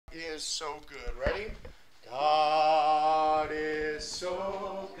is so good. Ready? God is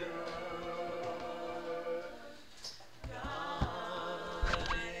so good. God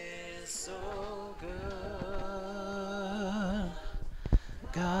is so good.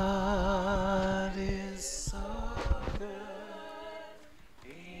 God is so good.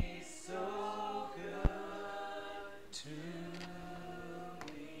 He's so good to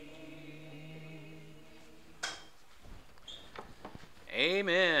me.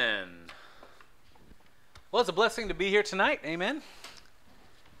 Amen. Well, it's a blessing to be here tonight. Amen.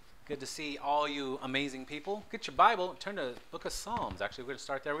 Good to see all you amazing people. Get your Bible, turn to the book of Psalms. Actually, we're going to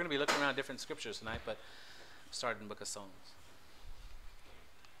start there. We're going to be looking around different scriptures tonight, but start in the book of Psalms.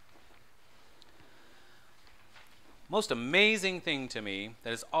 Most amazing thing to me that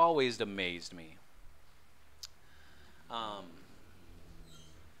has always amazed me.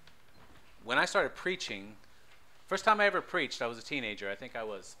 When I started preaching, first time I ever preached, I was a teenager. I think I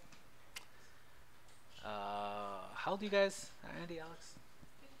was, how old are you guys, Andy, Alex?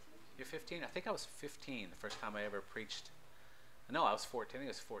 15. You're 15? I think I was 15 the first time I ever preached. No, I was 14. I think I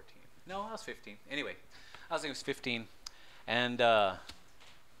was 14. No, I was 15. Anyway, I think it was 15. And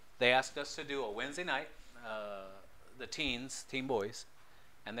they asked us to do a Wednesday night, the teens, teen boys,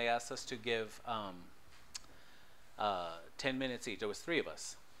 and they asked us to give 10 minutes each. There was 3 of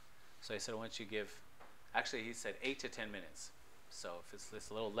us. So he said, why don't you give, actually he said 8 to 10 minutes. So if it's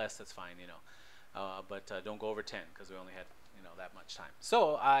a little less, that's fine, you know. But don't go over 10 because we only had, you know, that much time.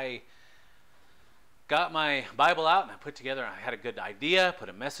 So I got my Bible out and I put together, I had a good idea, put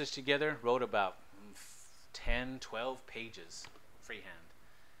a message together, wrote about 10, 12 pages freehand.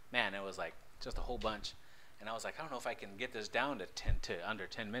 Man, it was like just a whole bunch. And I was like, I don't know if I can get this down to under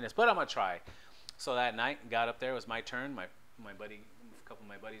 10 minutes, but I'm going to try. So that night, got up there, it was my turn. My buddy, a couple of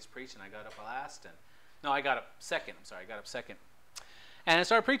my buddies preached, and I got up last. No, I got up second. I'm sorry, I got up second. And I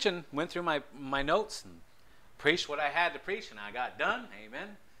started preaching, went through my notes, and preached what I had to preach, and I got done.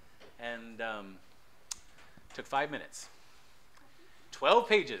 Amen. And took 5 minutes. 12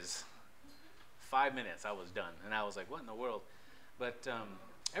 pages. 5 minutes, I was done. And I was like, what in the world? But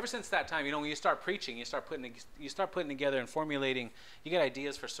ever since that time, you know, when you start preaching, you start putting together and formulating. You get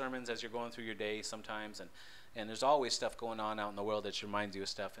ideas for sermons as you're going through your day sometimes, and there's always stuff going on out in the world that reminds you of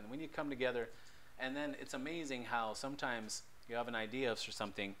stuff. And when you come together, and then it's amazing how sometimes you have an idea for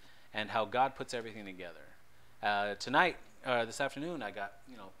something, and how God puts everything together. Tonight, this afternoon, I got,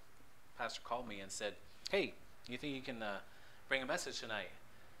 you know, pastor called me and said, "Hey, you think you can bring a message tonight?"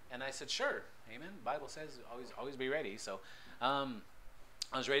 And I said, "Sure, amen. The Bible says always be ready." So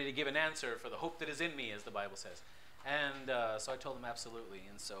I was ready to give an answer for the hope that is in me, as the Bible says. And so I told him absolutely.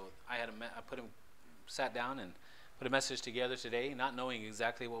 And so I sat down and put a message together today, not knowing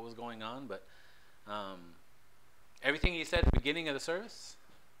exactly what was going on, but everything he said at the beginning of the service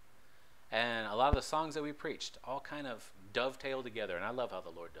and a lot of the songs that we preached all kind of dovetail together. And I love how the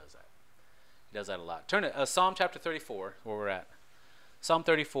Lord does that. He does that a lot. Turn to Psalm chapter 34, where we're at. Psalm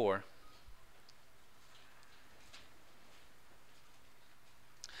 34.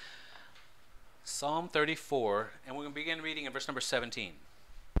 Psalm 34, and we're going to begin reading in verse number 17.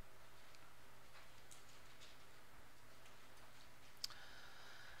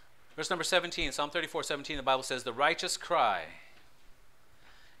 Verse number 17, Psalm 34, 17, the Bible says, "The righteous cry,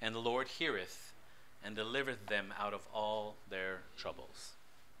 and the Lord heareth, and delivereth them out of all their troubles."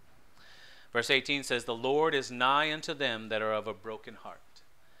 Verse 18 says, "The Lord is nigh unto them that are of a broken heart,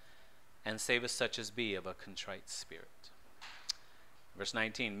 and saveth such as be of a contrite spirit." Verse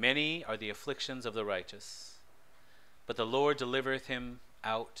 19, "Many are the afflictions of the righteous, but the Lord delivereth him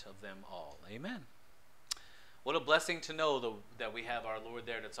out of them all." Amen. What a blessing to know that we have our Lord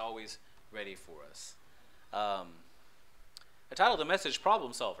there that's always ready for us. I titled the message,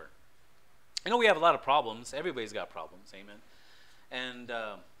 Problem Solver. I know we have a lot of problems. Everybody's got problems. Amen. And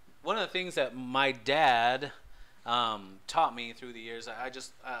one of the things that my dad taught me through the years,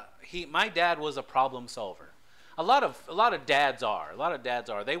 my dad was a problem solver. A lot of dads are.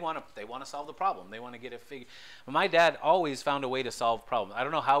 They want to solve the problem. They want to get it figured. But my dad always found a way to solve problems. I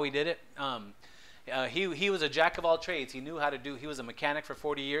don't know how he did it. He was a jack of all trades. He was a mechanic for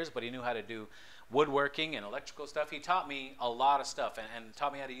 40 years, but he knew how to do woodworking and electrical stuff. He taught me a lot of stuff and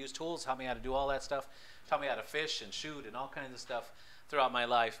taught me how to use tools, taught me how to do all that stuff, taught me how to fish and shoot and all kinds of stuff throughout my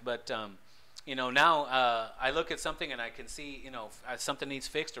life. But you know, now I look at something and I can see, you know, if something needs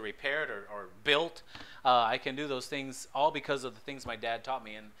fixed or repaired or built. I can do those things all because of the things my dad taught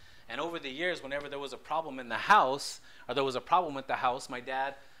me. And over the years, whenever there was a problem in the house or there was a problem with the house, my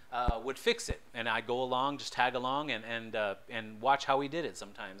dad would fix it, and I'd go along, just tag along, and watch how he did it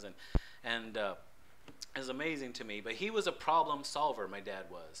sometimes, and it was amazing to me. But he was a problem solver, my dad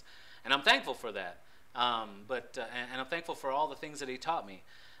was, And I'm thankful for that. And I'm thankful for all the things that he taught me.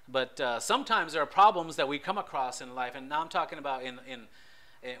 But sometimes there are problems that we come across in life, and now I'm talking about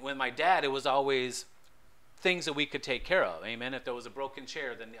with my dad, it was always things that we could take care of. Amen. If there was a broken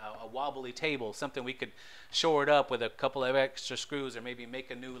chair, then a wobbly table, something we could shore it up with a couple of extra screws, or maybe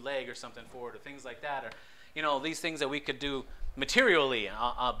make a new leg or something for it, or things like that, or these things that we could do materially.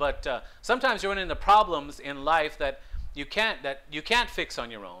 But sometimes you run into problems in life that you can't fix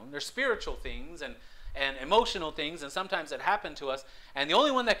on your own. There's spiritual things and emotional things, and sometimes that happen to us. And the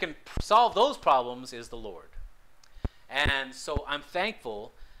only one that can solve those problems is the Lord. And so I'm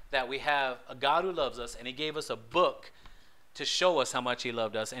thankful that we have a God who loves us, and he gave us a book to show us how much he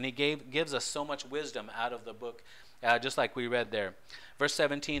loved us, and he gives us so much wisdom out of the book, just like we read there. Verse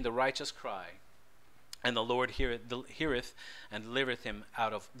 17, the righteous cry, and the Lord heareth and delivereth them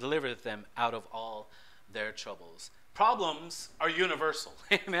out of all their troubles. Problems are universal.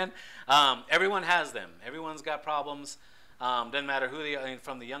 Amen. Everyone has them. Everyone's got problems. Doesn't matter who they are,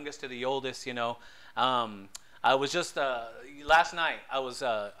 from the youngest to the oldest. I was just last night. I was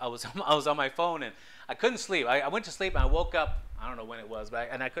on my phone, and I couldn't sleep. I went to sleep and I woke up. I don't know when it was,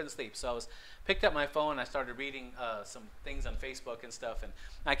 and I couldn't sleep. So picked up my phone. I started reading some things on Facebook and stuff, and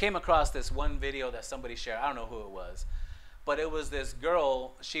I came across this one video that somebody shared. I don't know who it was, but it was this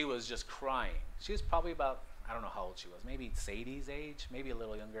girl. She was just crying. She was probably about, I don't know how old she was. Maybe Sadie's age, maybe a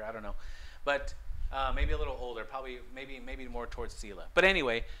little younger. I don't know, but maybe a little older. Probably maybe more towards Sela. But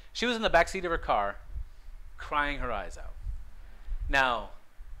anyway, she was in the back seat of her car, crying her eyes out. Now,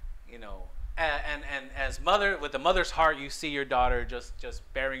 and as mother, with the mother's heart, you see your daughter just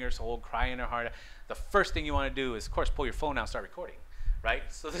bearing her soul, crying her heart out. The first thing you want to do is, of course, pull your phone out and start recording, right?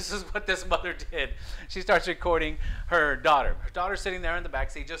 So this is what this mother did. She starts recording her daughter. Her daughter's sitting there in the back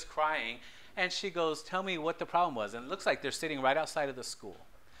seat just crying, and she goes, tell me what the problem was. And it looks like they're sitting right outside of the school.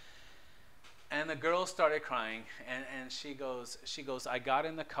 And the girl started crying, and she goes, I got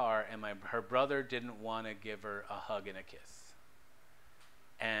in the car, and her brother didn't want to give her a hug and a kiss.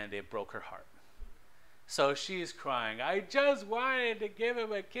 And it broke her heart. So she's crying, I just wanted to give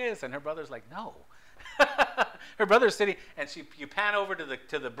him a kiss. And her brother's like, no. Her brother's sitting, and you pan over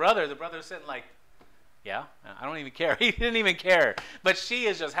to the brother. The brother's sitting like, yeah, I don't even care. He didn't even care. But she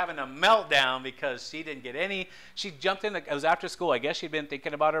is just having a meltdown because she didn't get any. She jumped in. It was after school. I guess she'd been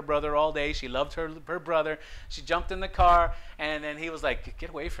thinking about her brother all day. She loved her brother. She jumped in the car, and then he was like, get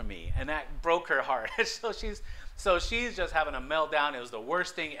away from me. And that broke her heart. So she's just having a meltdown. It was the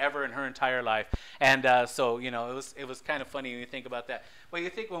worst thing ever in her entire life. And it was kind of funny when you think about that. Well, you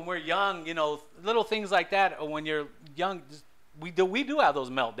think when we're young, little things like that, or when you're young, we do have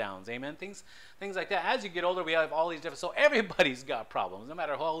those meltdowns. Amen. Things like that. As you get older, we have all these different. So everybody's got problems, no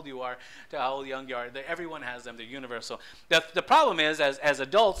matter how old you are to how young you are. Everyone has them. They're universal. The problem is, as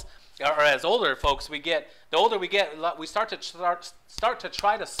adults or as older folks, the older we get, we start to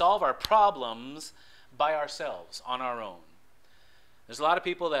try to solve our problems by ourselves on our own. There's a lot of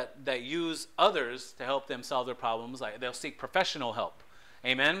people that use others to help them solve their problems. Like they'll seek professional help.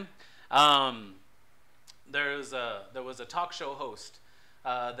 Amen. There was a talk show host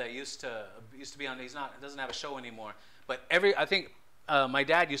that used to be on. Doesn't have a show anymore. But I think my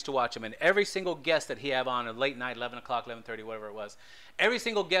dad used to watch him, and every single guest that he had on at late night, 11 o'clock, 11:30, whatever it was, every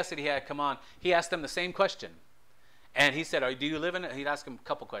single guest that he had come on, he asked them the same question. And he said, do you live in, he'd ask him a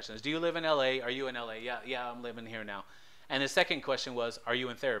couple questions. Do you live in L.A.? Are you in L.A.? Yeah, I'm living here now. And his second question was, are you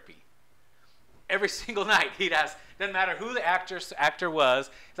in therapy? Every single night he'd ask, doesn't matter who the actor was.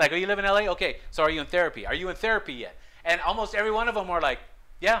 He's like, oh, you live in L.A.? Okay, so are you in therapy? Are you in therapy yet? And almost every one of them were like,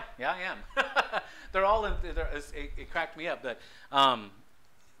 yeah, I am. They're all in, it cracked me up that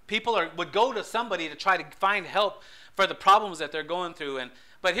people would go to somebody to try to find help for the problems that they're going through.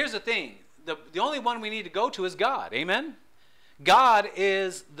 But here's the thing. The only one we need to go to is God. Amen? God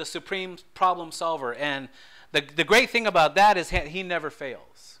is the supreme problem solver. And the great thing about that is he never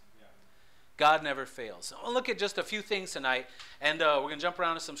fails. Yeah. God never fails. So I'll look at just a few things tonight. And we're going to jump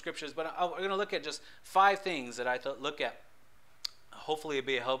around to some scriptures. But we're going to look at just 5 things that I look at. Hopefully it'll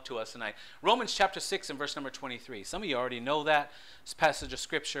be a help to us tonight. Romans chapter 6 and verse number 23. Some of you already know that. This passage of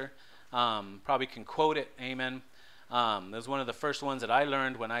scripture. Probably can quote it. Amen. It was one of the first ones that I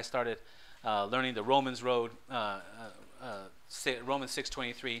learned when I started learning the Romans road, Romans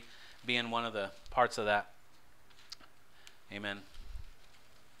 6:23 being one of the parts of that. Amen.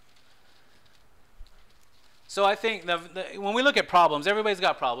 So I think when we look at problems, everybody's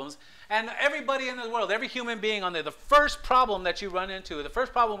got problems. And everybody in the world, every human being on there, the first problem that you run into, the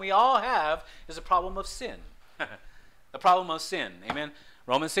first problem we all have is a problem of sin. The problem of sin. Amen.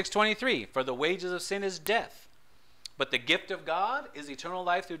 Romans 6:23, for the wages of sin is death. But the gift of God is eternal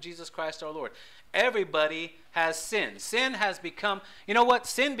life through Jesus Christ our Lord. Everybody has sin. Sin has become, you know what?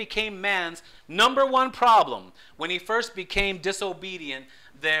 Sin became man's number one problem when he first became disobedient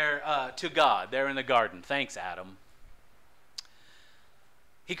there to God, there in the garden. Thanks, Adam.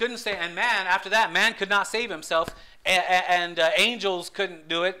 He couldn't say, and man, after that, man could not save himself, and angels couldn't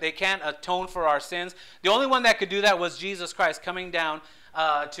do it. They can't atone for our sins. The only one that could do that was Jesus Christ coming down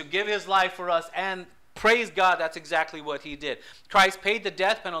to give his life for us, and praise God, that's exactly what he did. Christ paid the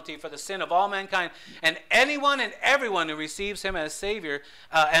death penalty for the sin of all mankind, and anyone and everyone who receives him as Savior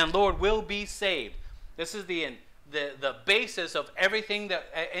and Lord will be saved. This is the basis of everything that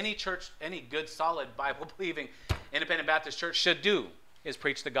any church, any good, solid, Bible-believing, independent Baptist church should do, is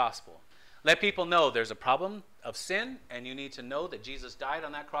preach the gospel. Let people know there's a problem of sin, and you need to know that Jesus died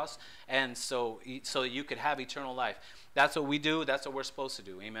on that cross, and so you could have eternal life. That's what we do. That's what we're supposed to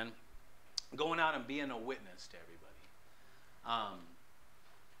do. Amen. Going out and being a witness to everybody.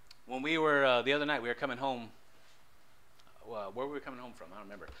 When we were the other night, we were coming home. Where were we coming home from? I don't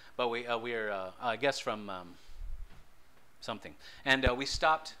remember. But we were, I guess, from something, and we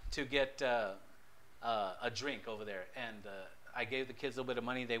stopped to get a drink over there, and I gave the kids a little bit of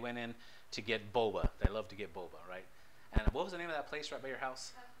money. They went in to get boba. They love to get boba, right? And what was the name of that place right by your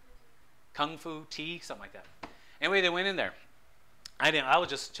house? Kung Fu Tea, something like that. Anyway, they went in there. I was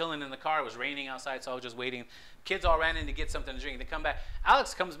just chilling in the car. It was raining outside, so I was just waiting. Kids all ran in to get something to drink. They come back.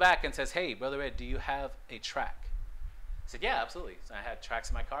 Alex comes back and says, "Hey, Brother Ed, do you have a track?" I said, "Yeah, absolutely." So I had tracks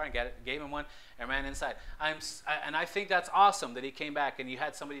in my car and gave him one and ran inside. And I think that's awesome that he came back and you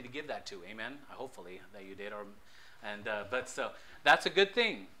had somebody to give that to. Amen. Hopefully that you did. But so that's a good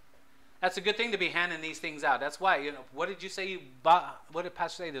thing. That's a good thing to be handing these things out. That's why, you know, what did you say you bought? What did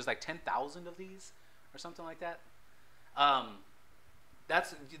Pastor say? There's like 10,000 of these or something like that.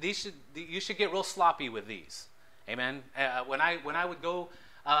 You should get real sloppy with these. Amen. When I would go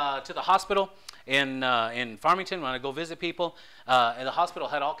to the hospital in Farmington, when I go visit people, and the hospital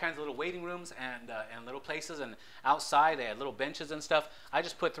had all kinds of little waiting rooms and little places, and outside they had little benches and stuff. I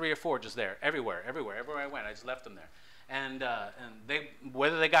just put 3 or 4 just there, everywhere I went. I just left them there, and they,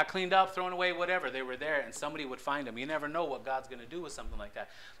 whether they got cleaned up, thrown away, whatever, they were there, and somebody would find them. You never know what God's going to do with something like that.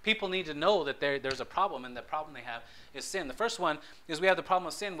 People need to know that there's a problem, and the problem they have is sin. The first one is we have the problem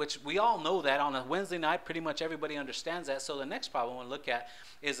of sin, which we all know that on a Wednesday night. Pretty much everybody understands that. So the next problem we'll look at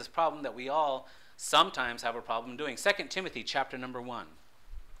is this problem that we all sometimes have a problem doing. 2 Timothy chapter number 1.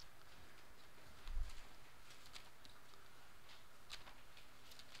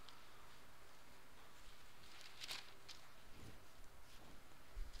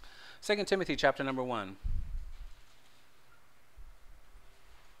 Second Timothy chapter number 1.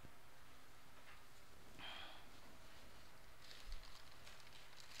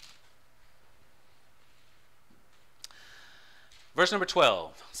 Verse number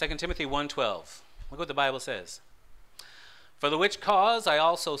 12, 2 Timothy 1:12. Look what the Bible says. For the which cause I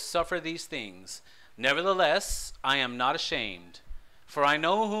also suffer these things. Nevertheless, I am not ashamed. For I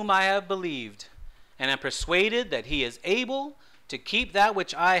know whom I have believed, and am persuaded that he is able to keep that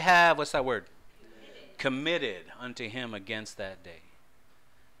which I have, what's that word? Committed unto him against that day.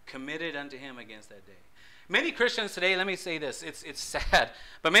 Committed unto him against that day. Many Christians today, let me say this, it's sad,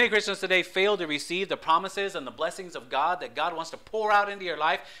 but many Christians today fail to receive the promises and the blessings of God that God wants to pour out into your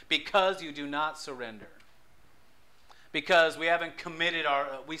life because you do not surrender. Because we haven't committed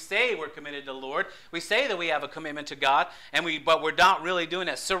we say we're committed to the Lord. We say that we have a commitment to God, but we're not really doing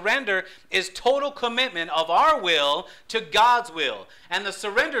it. Surrender is total commitment of our will to God's will. And the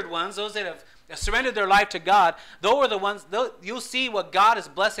surrendered ones, those that have surrendered their life to God, those are the ones, you'll see what God is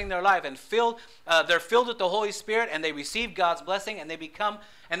blessing their life, and they're filled with the Holy Spirit, and they receive God's blessing, and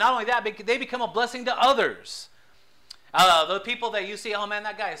and not only that, they become a blessing to others. The people that you see, oh man,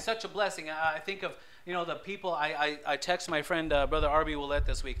 that guy is such a blessing. I think of, you know, the people, I text my friend, Brother Arby Willett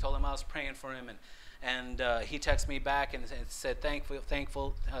this week, told him I was praying for him, and he texted me back and said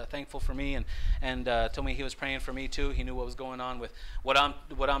thankful for me, and told me he was praying for me too. He knew what was going on with what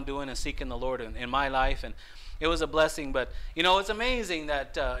I'm doing and seeking the Lord in my life, and it was a blessing. But you know, it's amazing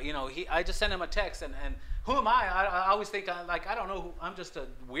that I just sent him a text, and who am I? I always think I don't know I'm just a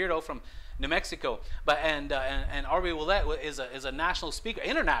weirdo from New Mexico, but and R.B. Willett is a national speaker,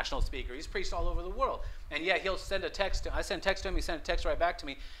 international speaker. He's preached all over the world, and yet he'll send a text. I sent a text to him. He sent a text right back to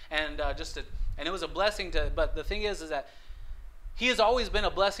me, and it was a blessing to. But the thing is that he has always been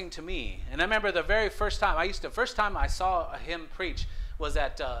a blessing to me. And I remember the very first time I saw him preach was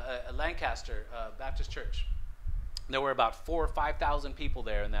at Lancaster Baptist Church. There were about 4,000 or 5,000 people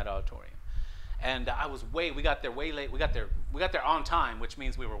there in that auditorium, and we got there way late. We got there on time, which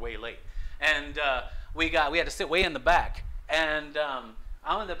means we were way late. And we had to sit way in the back. And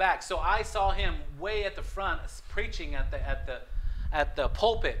I'm in the back. So I saw him way at the front preaching at the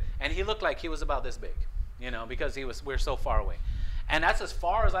pulpit. And he looked like he was about this big, because we're so far away. And that's as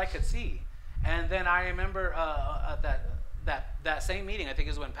far as I could see. And then I remember that same meeting, I think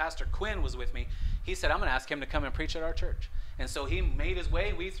is when Pastor Quinn was with me. He said, I'm going to ask him to come and preach at our church. And so he made his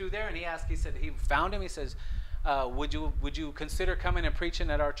way, we through there, and he found him. He says, would you consider coming and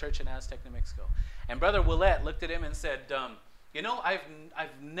preaching at our church in Aztec, New Mexico? And Brother Willett looked at him and said,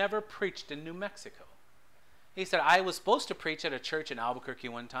 I've never preached in New Mexico. He said, I was supposed to preach at a church in Albuquerque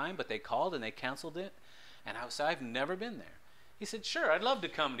one time, but they called and they canceled it. And I said, I've never been there. He said, sure, I'd love to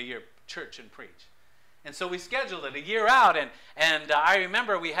come to your church and preach. And so we scheduled it a year out, and I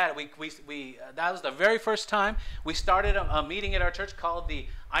remember that was the very first time we started a meeting at our church called the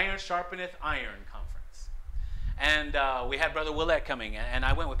Iron Sharpeneth Iron Conference. And we had Brother Willett coming, and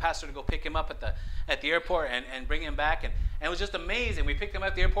I went with Pastor to go pick him up at the airport and bring him back, and it was just amazing. We picked him up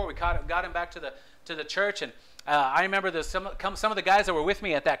at the airport, we got him back to the church, and I remember some of the guys that were with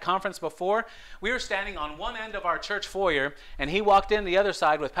me at that conference before. We were standing on one end of our church foyer, and he walked in the other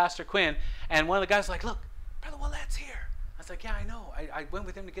side with Pastor Quinn, and one of the guys was like, look, Brother Willett's here. I was like, yeah, I know. I went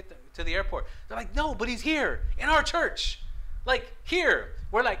with him to get to the airport. They're like, no, but he's here in our church. Like, here.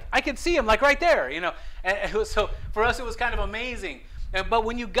 We're like, I can see him, like, right there, And so for us, it was kind of amazing. But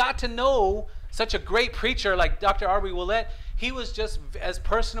when you got to know such a great preacher like Dr. Aubrey Willett, he was just as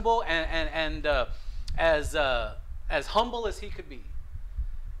personable and as humble as he could be.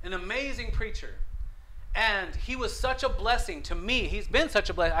 An amazing preacher. And he was such a blessing to me. He's been such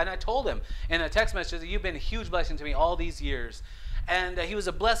a blessing. And I told him in a text message that you've been a huge blessing to me all these years. And he was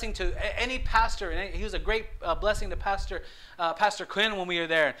a blessing to any pastor. And he was a great blessing to Pastor Quinn when we were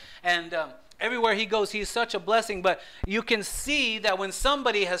there. And everywhere he goes, he's such a blessing. But you can see that when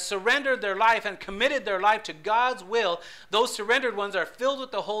somebody has surrendered their life and committed their life to God's will, those surrendered ones are filled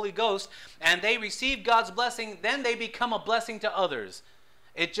with the Holy Ghost, and they receive God's blessing, then they become a blessing to others.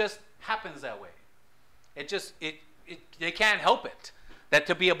 It just happens that way. They can't help it, that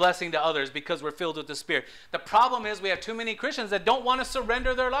to be a blessing to others because we're filled with the Spirit. The problem is we have too many Christians that don't want to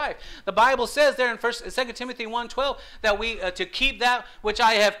surrender their life. The Bible says there in 2 Timothy 1:12 that we to keep that which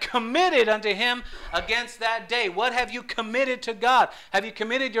I have committed unto him against that day. What have you committed to God? Have you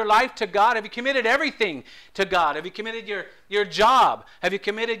committed your life to God? Have you committed everything to God? Have you committed your job? Have you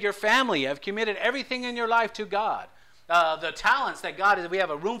committed your family? Have you committed everything in your life to God? The talents that God is, we have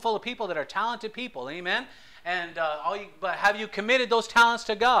a room full of people that are talented people, amen? And but have you committed those talents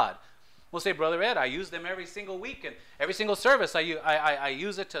to God? We'll say, Brother Ed, I use them every single week and every single service. I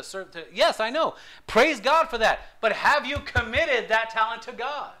use it to serve. Yes, I know. Praise God for that. But have you committed that talent to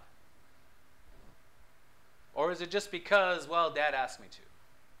God? Or is it just because, well, Dad asked me to?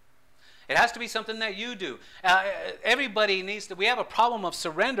 It has to be something that you do. Everybody needs to. We have a problem of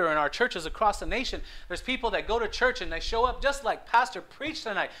surrender in our churches across the nation. There's people that go to church and they show up just like Pastor preached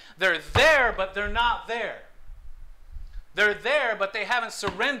tonight. They're there, but they're not there. They're there, but they haven't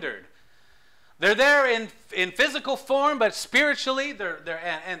surrendered. They're there in physical form, but spiritually they're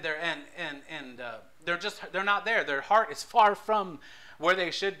not there. Their heart is far from where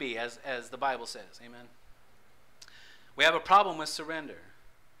they should be, as the Bible says. Amen. We have a problem with surrender.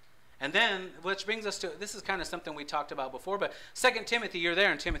 And then, which brings us to, this is kind of something we talked about before, but 2 Timothy, you're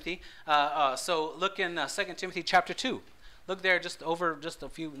there in Timothy. So look in 2 Timothy chapter 2. Look there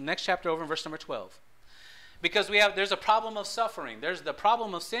next chapter over in verse number 12. Because there's a problem of suffering. There's the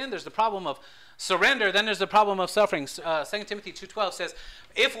problem of sin, there's the problem of surrender, then there's the problem of suffering. 2 Timothy 2:12 says,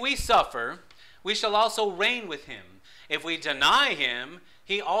 if we suffer, we shall also reign with him. If we deny him,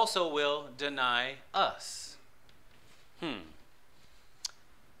 he also will deny us.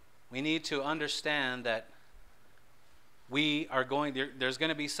 We need to understand that there's going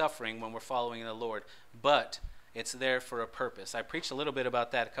to be suffering when we're following the Lord, but it's there for a purpose. I preached a little bit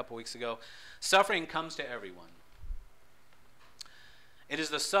about that a couple weeks ago. Suffering comes to everyone. It is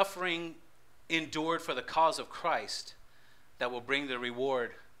the suffering endured for the cause of Christ that will bring the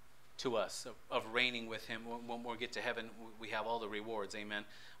reward to us of reigning with him. When we get to heaven, we have all the rewards, amen.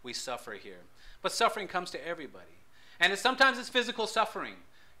 We suffer here. But suffering comes to everybody. And sometimes it's physical suffering.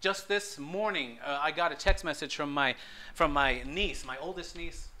 Just this morning, I got a text message from my niece, my oldest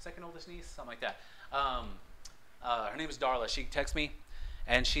niece, second oldest niece, something like that. Her name is Darla. She texted me,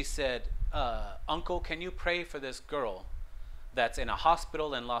 and she said, Uncle, can you pray for this girl that's in a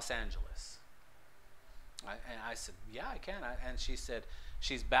hospital in Los Angeles? And I said, yeah, I can. And she said,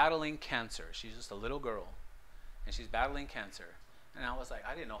 she's battling cancer. She's just a little girl, and she's battling cancer. And I was like,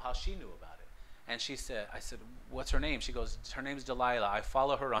 I didn't know how she knew about it. And she said, I said, what's her name? She goes, her name's Delilah. I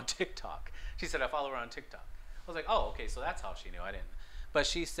follow her on TikTok. She said, I follow her on TikTok. I was like, oh, okay, so that's how she knew. I didn't. But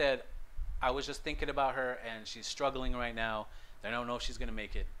she said, I was just thinking about her, and she's struggling right now. I don't know if she's going to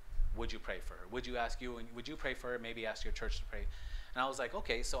make it. Would you pray for her? Would you pray for her? Maybe ask your church to pray. And I was like,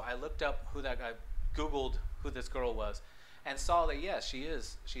 okay. So I looked up who that guy, Googled who this girl was, and saw that, yes, she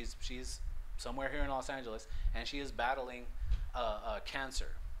is. She's somewhere here in Los Angeles, and she is battling cancer.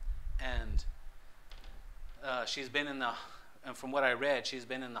 And she's been in the, and from what I read, she's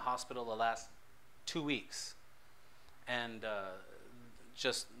been in the hospital the last 2 weeks. And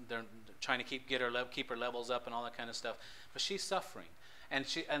just they're trying to keep her levels up and all that kind of stuff. But she's suffering. And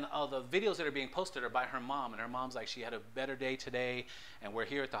all the videos that are being posted are by her mom, and her mom's like, she had a better day today, and we're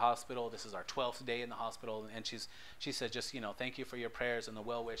here at the hospital. This is our 12th day in the hospital, and she said, just, thank you for your prayers and the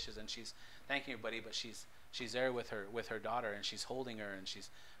well wishes, and she's thanking everybody. But she's there with her daughter, and she's holding her, and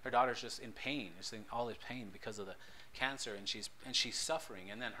her daughter's just in pain, just in all this pain because of the cancer, and she's suffering,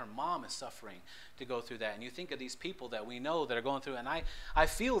 and then her mom is suffering to go through that. And you think of these people that we know that are going through, and I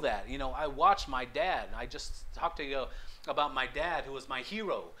feel that. I watch my dad. I just talked to you about my dad, who was my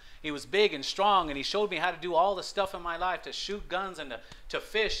hero. He was big and strong, and he showed me how to do all the stuff in my life, to shoot guns and to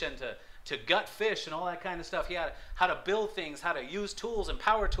fish and to gut fish and all that kind of stuff. He had how to build things, how to use tools and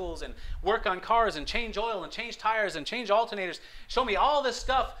power tools and work on cars and change oil and change tires and change alternators. Show me all this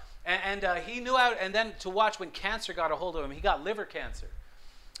stuff. And he knew how, and then to watch when cancer got a hold of him. He got liver cancer.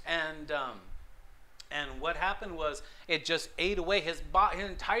 And what happened was it just ate away his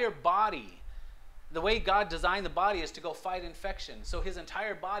entire body. The way God designed the body is to go fight infection. So his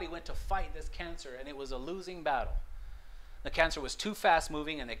entire body went to fight this cancer, and it was a losing battle. The cancer was too fast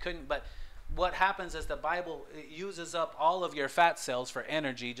moving, and they couldn't. But what happens is the Bible uses up all of your fat cells for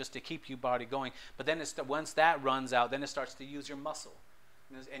energy just to keep your body going. But then once that runs out, then it starts to use your muscle.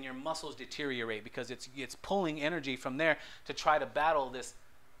 And your muscles deteriorate because it's pulling energy from there to try to battle this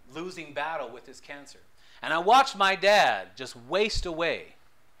losing battle with this cancer. And I watched my dad just waste away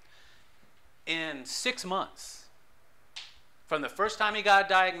in 6 months. From the first time he got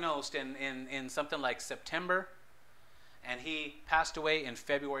diagnosed in something like September, and he passed away in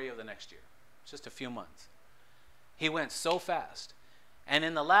February of the next year. Just a few months. He went so fast. And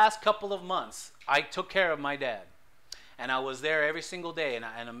in the last couple of months, I took care of my dad. And I was there every single day, and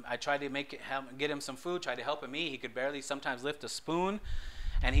I tried to get him some food, tried to help him eat. He could barely sometimes lift a spoon,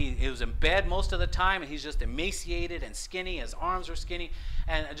 and he was in bed most of the time, and he's just emaciated and skinny. His arms were skinny.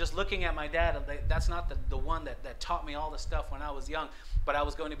 And just looking at my dad, that's not the one that taught me all the stuff when I was young, but I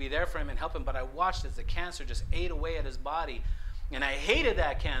was going to be there for him and help him. But I watched as the cancer just ate away at his body, and I hated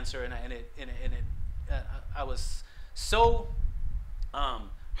that cancer, and I was so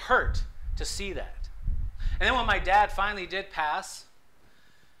hurt to see that. And then when my dad finally did pass,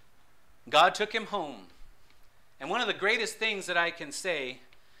 God took him home. And one of the greatest things that I can say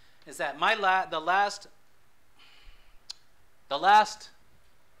is that the last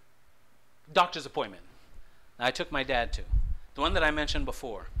doctor's appointment I took my dad to, the one that I mentioned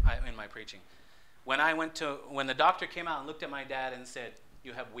before in my preaching, when the doctor came out and looked at my dad and said,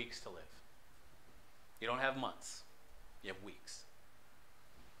 you have weeks to live. You don't have months. You have weeks.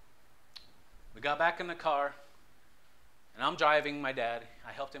 We got back in the car, and I'm driving my dad.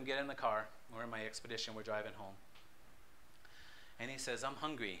 I helped him get in the car. We're in my expedition. We're driving home. And he says, I'm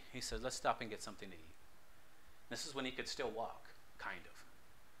hungry. He says, let's stop and get something to eat. This is when he could still walk, kind of.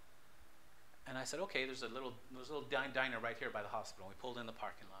 And I said, okay, there's a little diner right here by the hospital. We pulled in the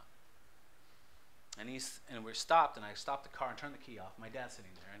parking lot. And we stopped, and I stopped the car and turned the key off. My dad's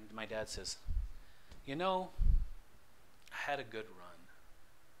sitting there, and my dad says, I had a good run.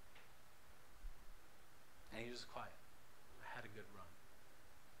 And he was quiet. I had a good run.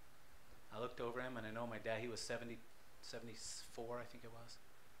 I looked over him, and I know my dad, he was 74, I think it was,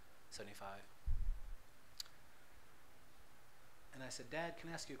 75. And I said, Dad, can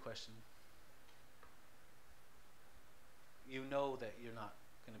I ask you a question? You know that you're not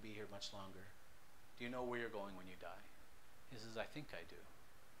going to be here much longer. Do you know where you're going when you die? He says, I think I do.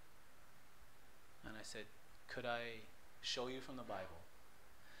 And I said, could I show you from the Bible?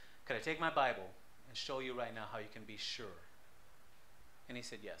 Could I take my Bible and show you right now how you can be sure? And he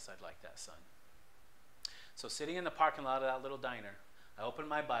said, yes, I'd like that, son. So sitting in the parking lot of that little diner, I opened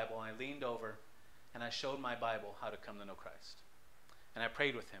my Bible, and I leaned over, and I showed my Bible how to come to know Christ. And I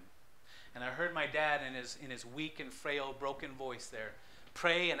prayed with him. And I heard my dad in his weak and frail, broken voice there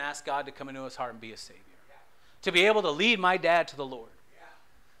pray and ask God to come into his heart and be a Savior. Yeah. To be able to lead my dad to the Lord. Yeah.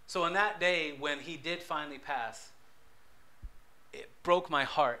 So on that day, when he did finally pass, it broke my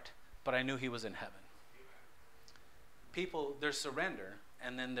heart, but I knew he was in heaven. People, there's surrender,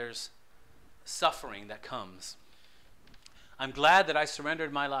 and then there's suffering that comes. I'm glad that I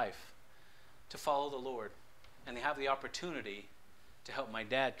surrendered my life to follow the Lord and to have the opportunity to help my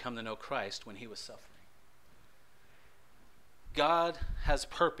dad come to know Christ when he was suffering. God has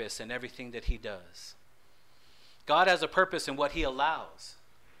purpose in everything that he does. God has a purpose in what he allows.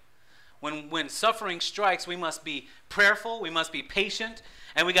 When suffering strikes, we must be prayerful, we must be patient,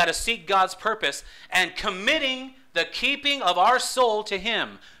 and we got to seek God's purpose and committing the keeping of our soul to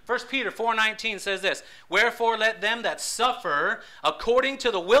him. 1 Peter 4:19 says this, "Wherefore let them that suffer according to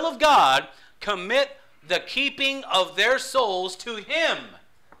the will of God commit the keeping of their souls to him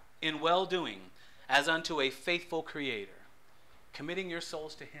in well-doing, as unto a faithful Creator." Committing your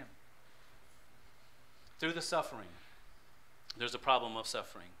souls to him. Through the suffering, there's a problem of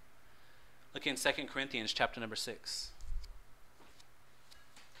suffering. Look in 2 Corinthians chapter number 6.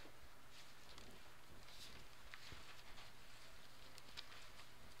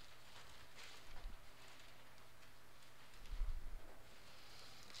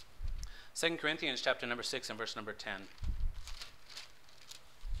 Second Corinthians chapter number 6 and verse number 10.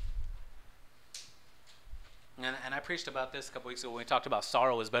 And I preached about this a couple weeks ago when we talked about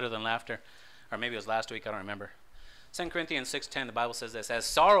sorrow is better than laughter. Or maybe it was last week, I don't remember. 2 Corinthians 6:10, the Bible says this, "As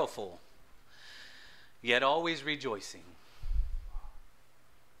sorrowful, yet always rejoicing."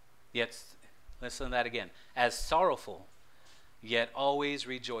 Yet, listen to that again. "As sorrowful, yet always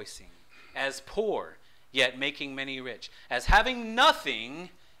rejoicing. As poor, yet making many rich. As having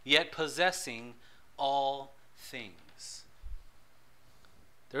nothing, yet possessing all things."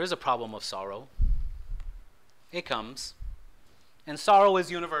 There is a problem of sorrow. It comes. And sorrow is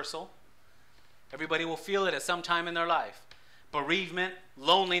universal. Everybody will feel it at some time in their life. Bereavement,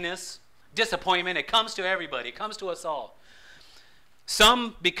 loneliness, disappointment, it comes to everybody. It comes to us all.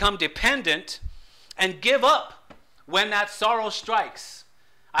 Some become dependent and give up when that sorrow strikes.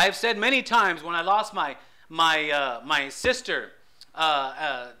 I have said many times when I lost my sister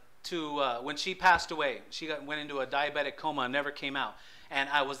when she passed away. She went into a diabetic coma and never came out. And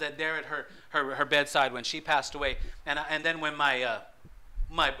I was there at her bedside when she passed away. And then when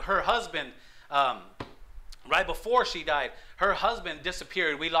her husband, right before she died, her husband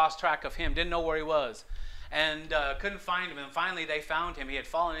disappeared. We lost track of him, didn't know where he was, and couldn't find him. And finally they found him. He had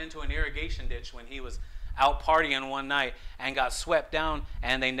fallen into an irrigation ditch when he was out partying one night and got swept down,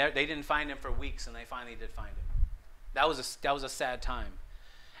 and they didn't find him for weeks, and they finally did find him. That was a sad time.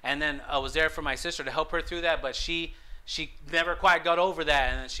 And then I was there for my sister to help her through that, but she never quite got over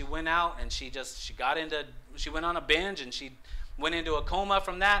that, and then she went out and she went on a binge, and she went into a coma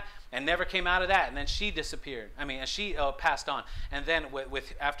from that and never came out of that, and then she disappeared. And she passed on, and then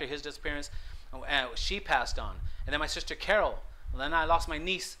after his disappearance, she passed on, and then my sister Carol. Well, then I lost my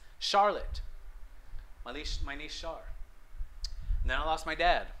niece Charlotte, my niece Char, and then I lost my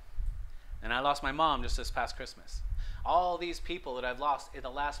dad, and I lost my mom just this past Christmas. All these people that I've lost in the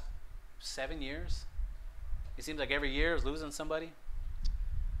last 7 years. It seems like every year is losing somebody.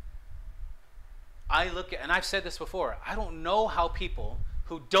 I look at, and I've said this before, I don't know how people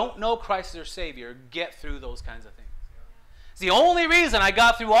who don't know Christ as their Savior get through those kinds of things. It's the only reason I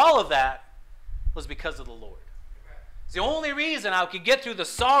got through all of that was because of the Lord. It's the only reason I could get through the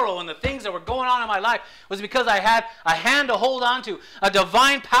sorrow and the things that were going on in my life was because I had a hand to hold on to, a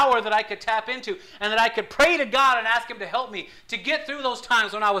divine power that I could tap into, and that I could pray to God and ask him to help me to get through those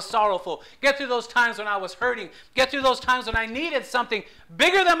times when I was sorrowful, get through those times when I was hurting, get through those times when I needed something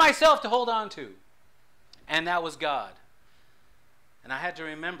bigger than myself to hold on to. And that was God. And I had to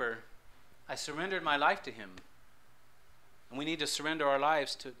remember, I surrendered my life to him. And we need to surrender our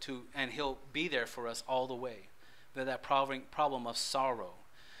lives to and he'll be there for us all the way. That problem of sorrow.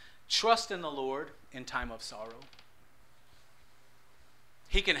 Trust in the Lord in time of sorrow.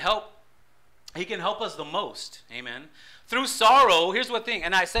 He can help us the most. Amen. Through sorrow, here's what thing,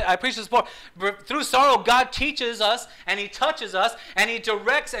 and I preached this before. Through sorrow, God teaches us, and he touches us, and he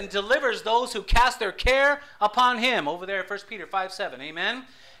directs and delivers those who cast their care upon him. Over there, 1 Peter 5:7. Amen.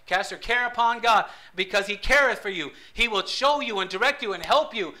 Cast your care upon God, because he careth for you. He will show you and direct you and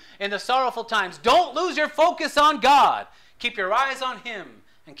help you in the sorrowful times. Don't lose your focus on God. Keep your eyes on him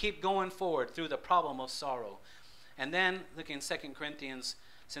and keep going forward through the problem of sorrow. And then look in 2 Corinthians,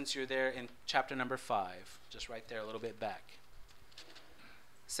 since you're there in chapter number 5, just right there a little bit back.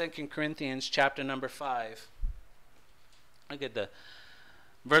 2 Corinthians chapter number 5. Look at the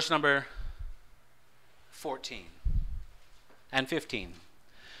verse number 14 and 15.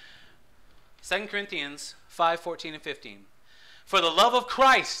 2 Corinthians 5, 14 and 15. For the love of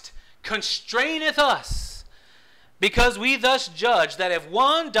Christ constraineth us, because we thus judge that if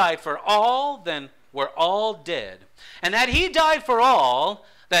one died for all, then we're all dead. And that he died for all,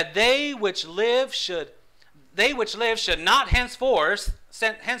 that they which live should not henceforth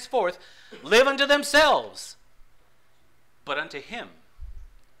live unto themselves, but unto him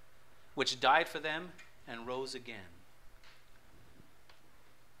which died for them and rose again.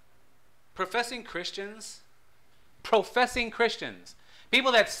 Professing Christians,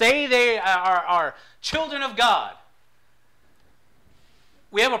 people that say they are children of God.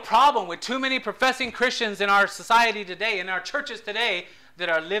 We have a problem with too many professing Christians in our society today, in our churches today, that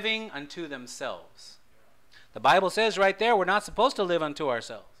are living unto themselves. The Bible says right there, we're not supposed to live unto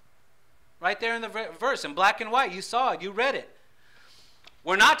ourselves. Right there in the verse, in black and white, you saw it, you read it.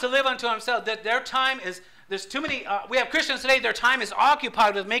 We're not to live unto ourselves. That their time is, there's too many, we have Christians today, their time is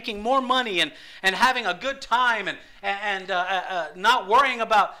occupied with making more money and having a good time and not worrying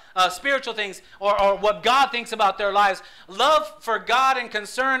about spiritual things or what God thinks about their lives. Love for God and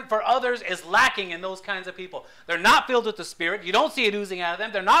concern for others is lacking in those kinds of people. They're not filled with the Spirit. You don't see it oozing out of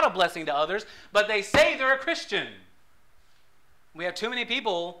them. They're not a blessing to others, but they say they're a Christian. We have too many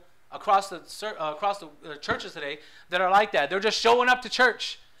people across the churches today that are like that. They're just showing up to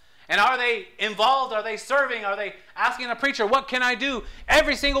church. And are they involved? Are they serving? Are they asking a preacher, what can I do?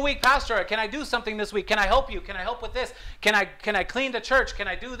 Every single week, Pastor, can I do something this week? Can I help you? Can I help with this? Can I clean the church? Can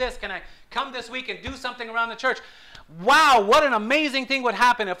I do this? Can I come this week and do something around the church? Wow, what an amazing thing would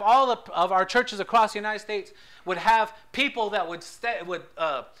happen if all of our churches across the United States would have people that would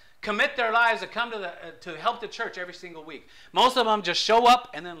commit their lives to come to help the church every single week. Most of them just show up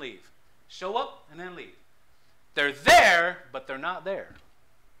and then leave. Show up and then leave. They're there, but they're not there.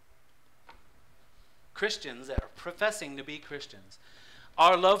 Christians that are professing to be Christians.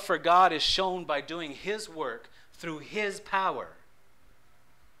 Our love for God is shown by doing His work through His power.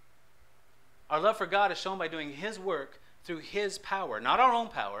 Our love for God is shown by doing His work through His power, not our own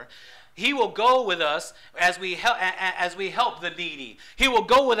power. He will go with us as we help the needy. He will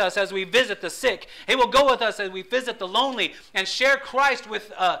go with us as we visit the sick. He will go with us as we visit the lonely and share Christ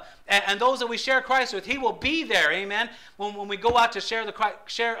with and those that we share Christ with. He will be there, amen. When we go out to share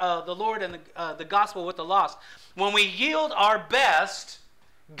the Lord and the gospel with the lost. When we yield our best,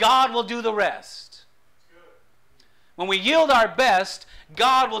 God will do the rest. When we yield our best,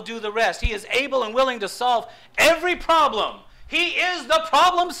 God will do the rest. He is able and willing to solve every problem. He is the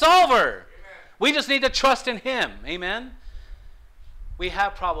problem solver. Amen. We just need to trust in Him. Amen. We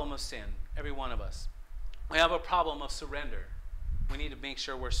have a problem of sin, every one of us. We have a problem of surrender. We need to make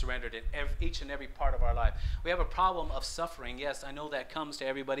sure we're surrendered in each and every part of our life. We have a problem of suffering. Yes, I know that comes to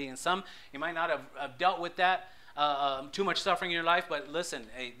everybody. And some, you might not have dealt with that, too much suffering in your life. But listen,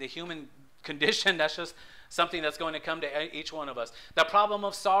 the human condition, that's just something that's going to come to each one of us. The problem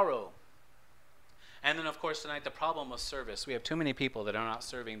of sorrow. And then, of course, tonight, the problem of service. We have too many people that are not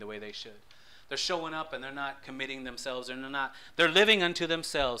serving the way they should. They're showing up and they're not committing themselves. They're living unto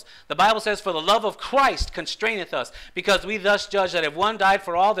themselves. The Bible says, for the love of Christ constraineth us, because we thus judge that if one died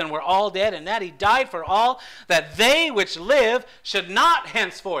for all, then we're all dead, and that He died for all, that they which live should not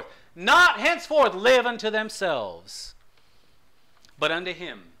henceforth live unto themselves, but unto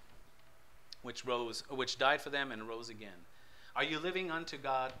Him which died for them and rose again. Are you living unto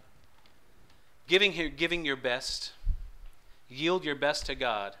God? Giving your best. Yield your best to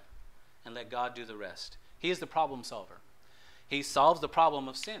God and let God do the rest. He is the problem solver. He solves the problem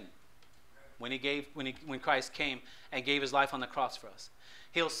of sin when Christ came and gave His life on the cross for us.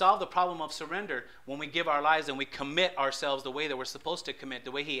 He'll solve the problem of surrender when we give our lives and we commit ourselves the way that we're supposed to commit,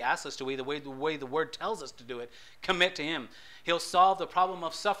 the way He asks us to, the way the Word tells us to do it. Commit to Him. He'll solve the problem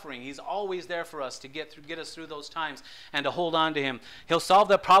of suffering. He's always there for us to get us through those times and to hold on to Him. He'll solve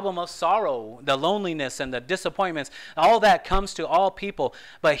the problem of sorrow, the loneliness and the disappointments. All that comes to all people,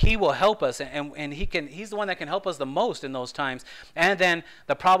 but He will help us, and He's the one that can help us the most in those times. And then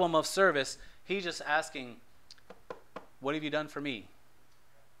the problem of service, He's just asking, what have you done for me?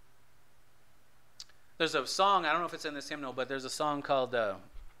 There's a song, I don't know if it's in this hymnal, but there's a song called, I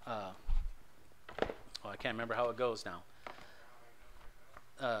can't remember how it goes now.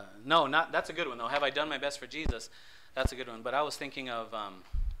 No, that's a good one though. Have I done my best for Jesus? That's a good one. But I was thinking of, I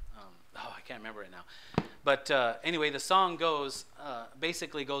can't remember it now. But anyway, the song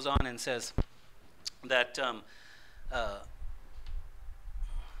basically goes on and says that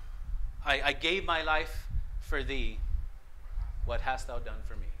I gave my life for Thee. What hast Thou done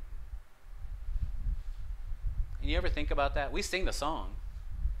for me? And you ever think about that? We sing the song.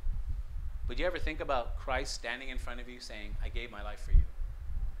 But you ever think about Christ standing in front of you saying, I gave my life for you.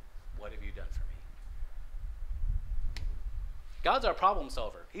 What have you done for me? God's our problem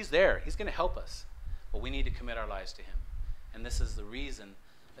solver. He's there. He's going to help us. But we need to commit our lives to Him. And this is the reason.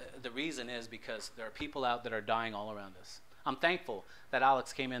 The reason is because there are people out that are dying all around us. I'm thankful that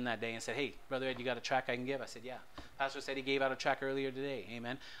Alex came in that day and said, hey, Brother Ed, you got a tract I can give? I said, yeah. Pastor said he gave out a tract earlier today.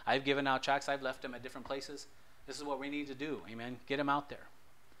 Amen. I've given out tracts. I've left them at different places. This is what we need to do. Amen. Get them out there.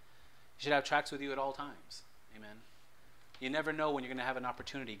 You should have tracts with you at all times. Amen. You never know when you're going to have an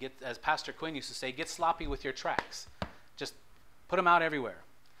opportunity. As Pastor Quinn used to say, get sloppy with your tracts. Just put them out everywhere.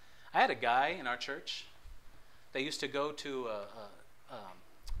 I had a guy in our church that used to go to the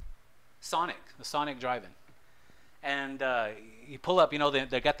Sonic Drive-In. And you pull up, you know,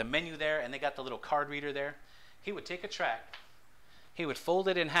 they got the menu there, and they got the little card reader there. He would take a tract, he would fold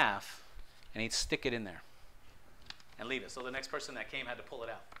it in half, and he'd stick it in there and leave it. So the next person that came had to pull it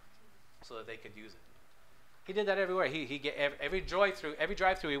out so that they could use it. He did that everywhere. He gave, every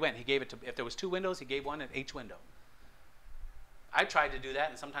drive-through he went, he gave it to, if there was 2 windows, he gave one at each window. I tried to do that,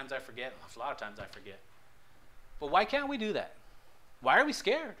 and sometimes I forget. A lot of times I forget. But why can't we do that? Why are we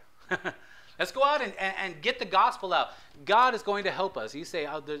scared? Let's go out and get the gospel out. God is going to help us. You say,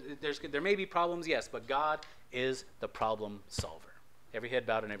 oh, there may be problems, yes, but God is the problem solver. Every head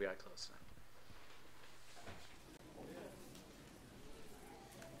bowed and every eye closed.